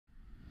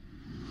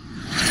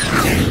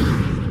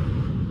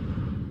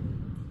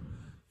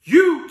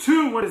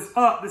what is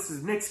up? This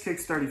is Nick's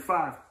Kicks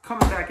 35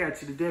 coming back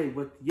at you today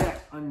with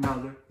yet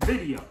another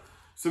video.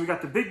 So we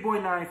got the big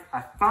boy knife.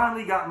 I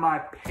finally got my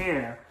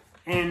pair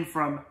in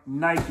from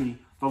Nike,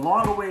 the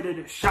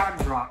long-awaited shock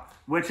drop,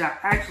 which I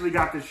actually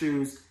got the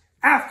shoes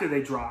after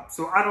they dropped.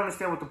 So I don't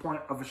understand what the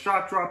point of a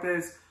shock drop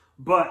is,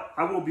 but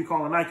I will be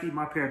calling Nike.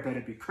 My pair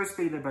better be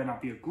crispy. There better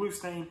not be a glue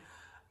stain.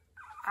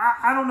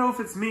 I don't know if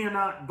it's me or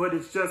not, but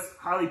it's just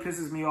highly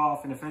pisses me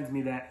off and offends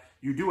me that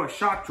you do a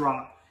shock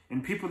drop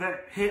and people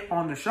that hit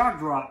on the shock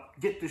drop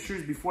get the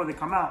shoes before they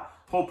come out.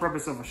 Whole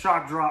purpose of a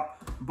shock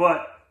drop.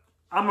 But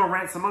I'm going to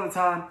rant some other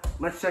time.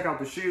 Let's check out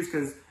the shoes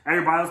because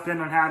everybody else been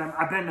done had them.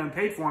 I've been done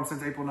paid for them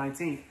since April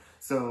 19th.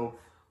 So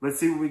let's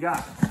see what we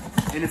got.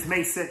 And it's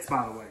May 6th,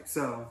 by the way.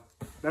 So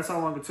that's how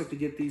long it took to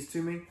get these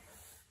to me.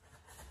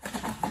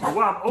 But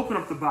while I'm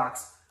opening up the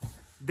box,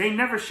 they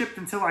never shipped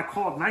until I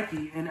called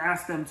Nike and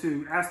asked them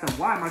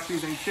why my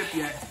shoes ain't shipped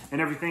yet and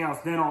everything else.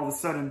 Then all of a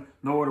sudden,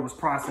 no order was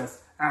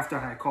processed after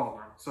I had called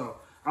them. So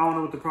I don't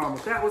know what the problem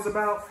with that was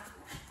about.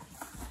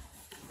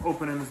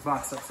 Opening this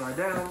box upside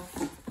down.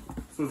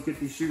 So let's get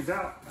these shoes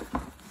out.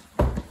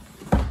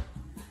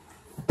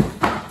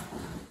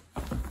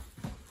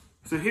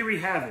 So here we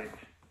have it.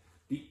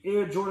 The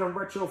Air Jordan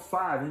Retro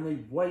 5 in the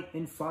white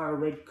and fire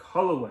red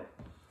colorway.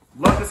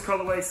 Love this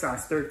colorway,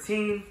 size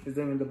 13. As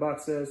the name of the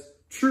box says.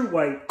 True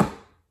white,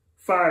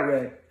 fire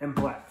red, and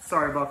black.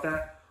 Sorry about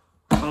that.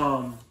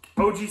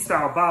 OG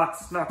style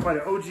box. Not quite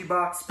an OG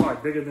box.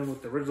 Probably bigger than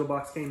what the original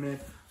box came in.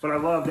 But I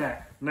love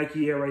that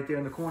Nike Air right there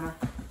in the corner.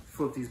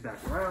 Flip these back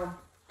around.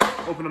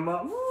 Open them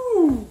up.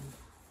 Woo!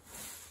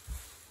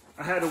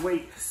 I had to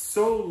wait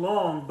so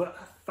long, but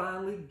I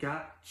finally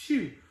got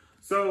you.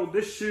 So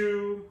this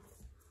shoe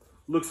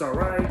looks all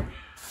right.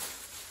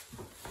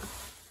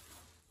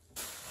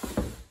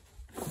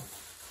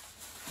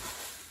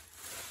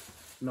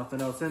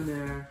 Nothing else in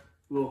there.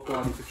 Little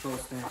quality control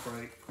stamp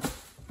right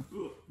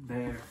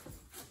there.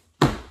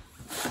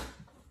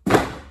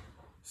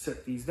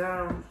 Set these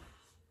down.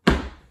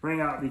 Bring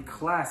out the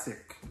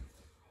classic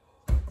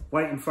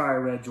white and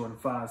fire red Jordan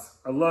 5s.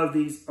 I love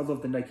these. I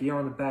love the Nike Air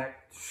on the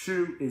back. The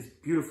shoe is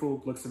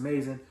beautiful. Looks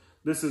amazing.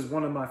 This is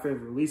one of my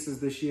favorite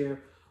releases this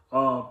year.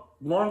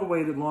 Long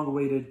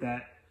awaited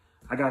that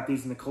I got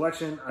these in the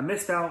collection. I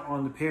missed out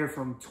on the pair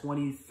from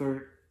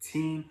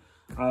 2013.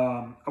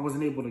 I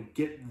wasn't able to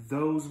get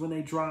those when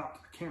they dropped.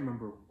 I can't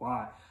remember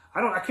why.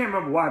 I can't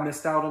remember why I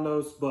missed out on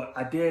those, but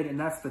I did, and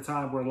that's the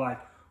time where like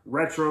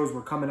retros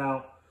were coming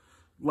out.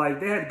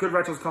 Like they had good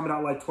retros coming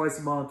out like twice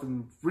a month,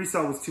 and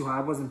resale was too high.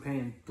 I wasn't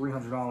paying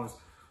 $300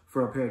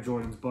 for a pair of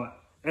Jordans. But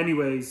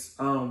anyways,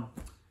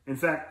 in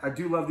fact, I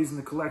do love these in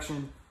the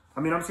collection.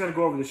 I mean, I'm just gonna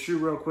go over the shoe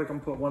real quick. I'm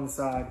gonna put one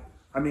aside.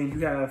 I mean,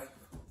 you have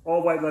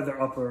all white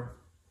leather upper.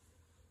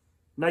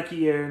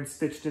 Nike Air and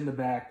stitched in the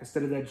back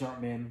instead of that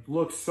Jumpman.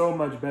 Looks so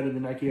much better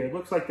than Nike Air. It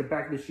looks like the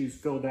back of the shoe's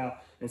filled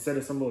out instead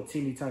of some little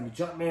teeny tiny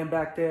Jumpman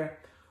back there.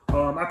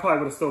 I probably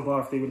would have still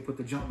bought if they would have put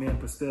the Jumpman,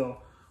 but still.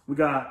 We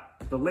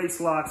got the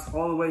lace locks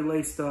all the way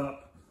laced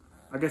up.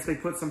 I guess they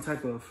put some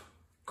type of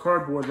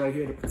cardboard right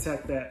here to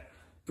protect that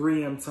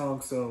 3M tongue,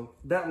 so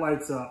that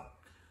lights up.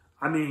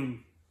 I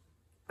mean,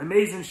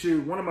 amazing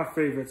shoe, one of my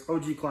favorites,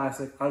 OG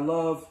classic. I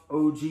love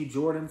OG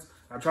Jordans.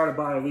 I try to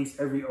buy at least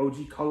every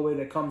OG colorway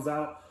that comes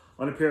out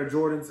on a pair of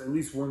Jordans, at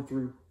least 1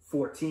 through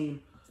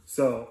 14.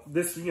 So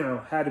this, you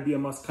know, had to be a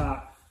must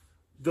cop.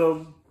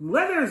 The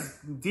leather is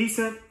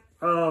decent.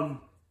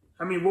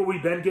 I mean, what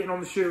we've been getting on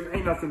the shoe,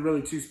 ain't nothing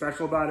really too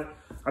special about it.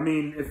 I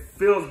mean, it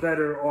feels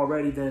better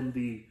already than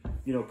the,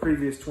 you know,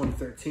 previous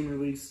 2013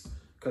 release,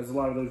 because a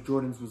lot of those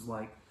Jordans was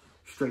like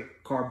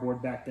straight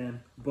cardboard back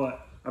then.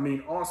 But I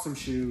mean, awesome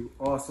shoe,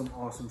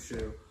 awesome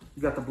shoe.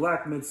 You got the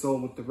black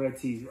midsole with the red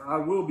tees. I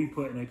will be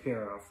putting a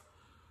pair of,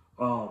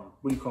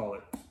 what do you call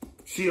it?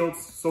 Shields,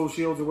 sole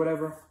shields or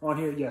whatever on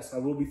here. Yes, I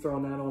will be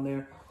throwing that on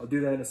there. I'll do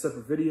that in a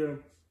separate video.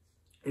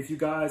 If you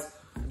guys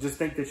just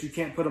think that you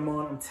can't put them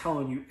on, I'm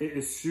telling you, it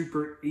is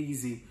super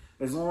easy.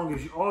 As long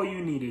as all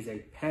you need is a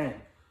pen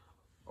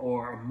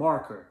or a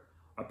marker,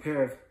 a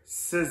pair of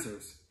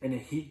scissors, and a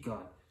heat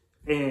gun.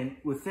 And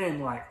within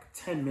like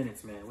 10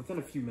 minutes, man, within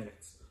a few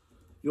minutes,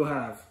 you'll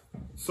have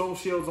sole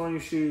shields on your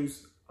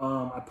shoes.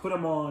 I put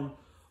them on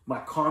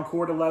my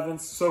Concord 11s.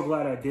 So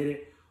glad I did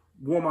it.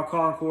 Wore my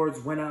Concords,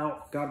 went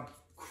out, got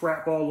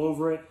crap all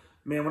over it.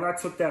 Man, when I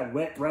took that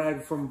wet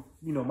rag from,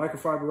 you know,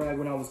 microfiber rag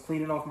when I was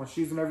cleaning off my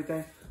shoes and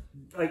everything,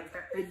 like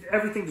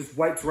everything just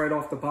wipes right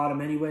off the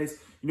bottom anyways.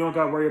 You don't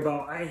got to worry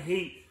about, I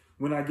hate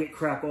when I get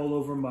crap all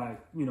over my,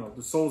 you know,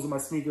 the soles of my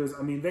sneakers.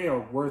 I mean, they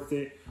are worth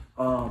it.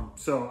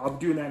 So I'm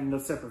doing that in a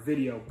separate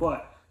video.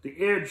 But the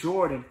Air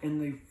Jordan in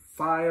the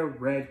fire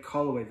red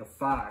colorway, the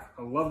 5.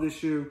 I love this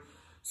shoe.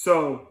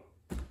 So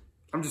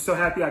I'm just so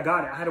happy I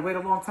got it. I had to wait a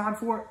long time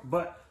for it,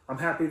 but I'm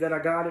happy that I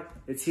got it.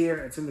 It's here.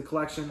 It's in the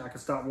collection. I can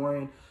stop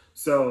worrying.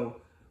 So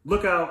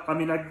look out. I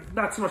mean,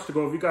 not too much to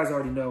go over. You guys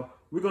already know.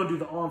 We're going to do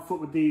the on foot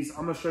with these.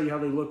 I'm going to show you how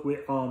they look with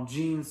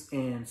jeans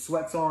and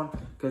sweats on,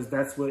 because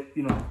that's what,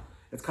 you know,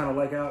 it's kind of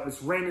like out.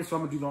 It's raining, so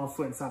I'm going to do the on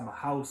foot inside my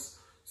house.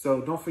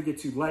 So don't forget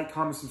to like,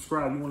 comment,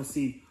 subscribe. You want to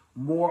see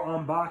more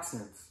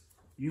unboxings.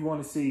 You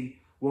want to see,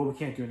 well, we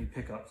can't do any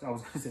pickups. I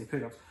was going to say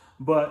pickups.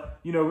 But,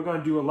 you know, we're going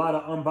to do a lot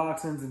of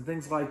unboxings and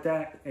things like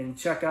that and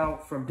check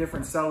out from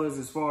different sellers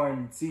as far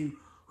and see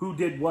who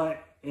did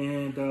what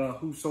and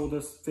who sold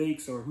us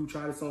fakes or who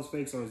tried to sell us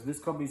fakes or is this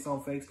company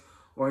selling fakes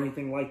or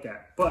anything like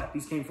that. But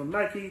these came from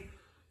Nike.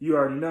 You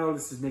already know.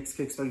 This is Nick's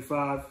Kicks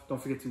 35.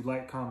 Don't forget to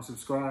like, comment,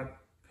 subscribe.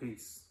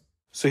 Peace.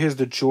 So here's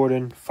the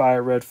Jordan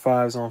Fire Red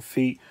 5s on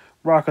feet.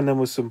 Rocking them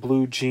with some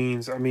blue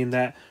jeans. I mean,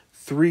 that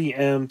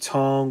 3M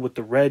tongue with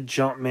the red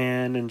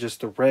Jumpman and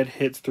just the red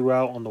hits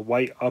throughout on the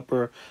white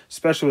upper,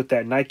 especially with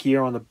that Nike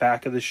Air on the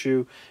back of the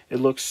shoe. It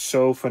looks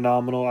so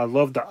phenomenal. I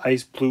love the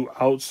ice blue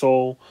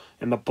outsole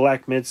and the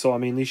black midsole. I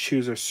mean, these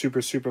shoes are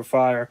super, super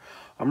fire.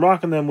 I'm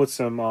rocking them with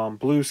some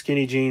blue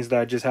skinny jeans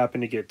that I just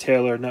happened to get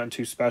tailored. Nothing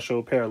too special.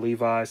 A pair of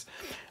Levi's.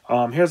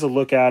 Here's a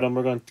look at them.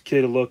 We're going to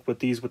get a look with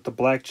these with the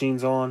black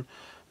jeans on.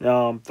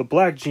 The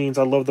black jeans,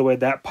 I love the way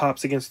that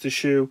pops against the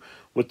shoe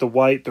with the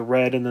white, the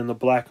red, and then the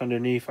black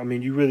underneath. I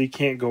mean, you really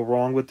can't go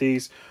wrong with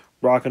these.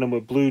 Rocking them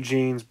with blue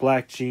jeans,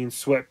 black jeans,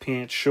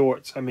 sweatpants,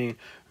 shorts. I mean,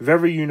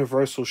 very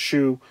universal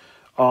shoe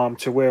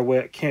to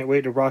wear. Can't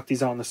wait to rock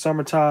these out in the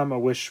summertime. I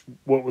wish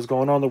what was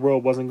going on in the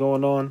world wasn't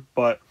going on,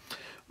 but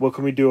what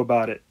can we do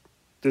about it?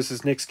 This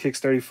is Nick's Kicks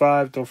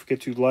 35. Don't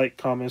forget to like,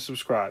 comment, and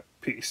subscribe.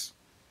 Peace.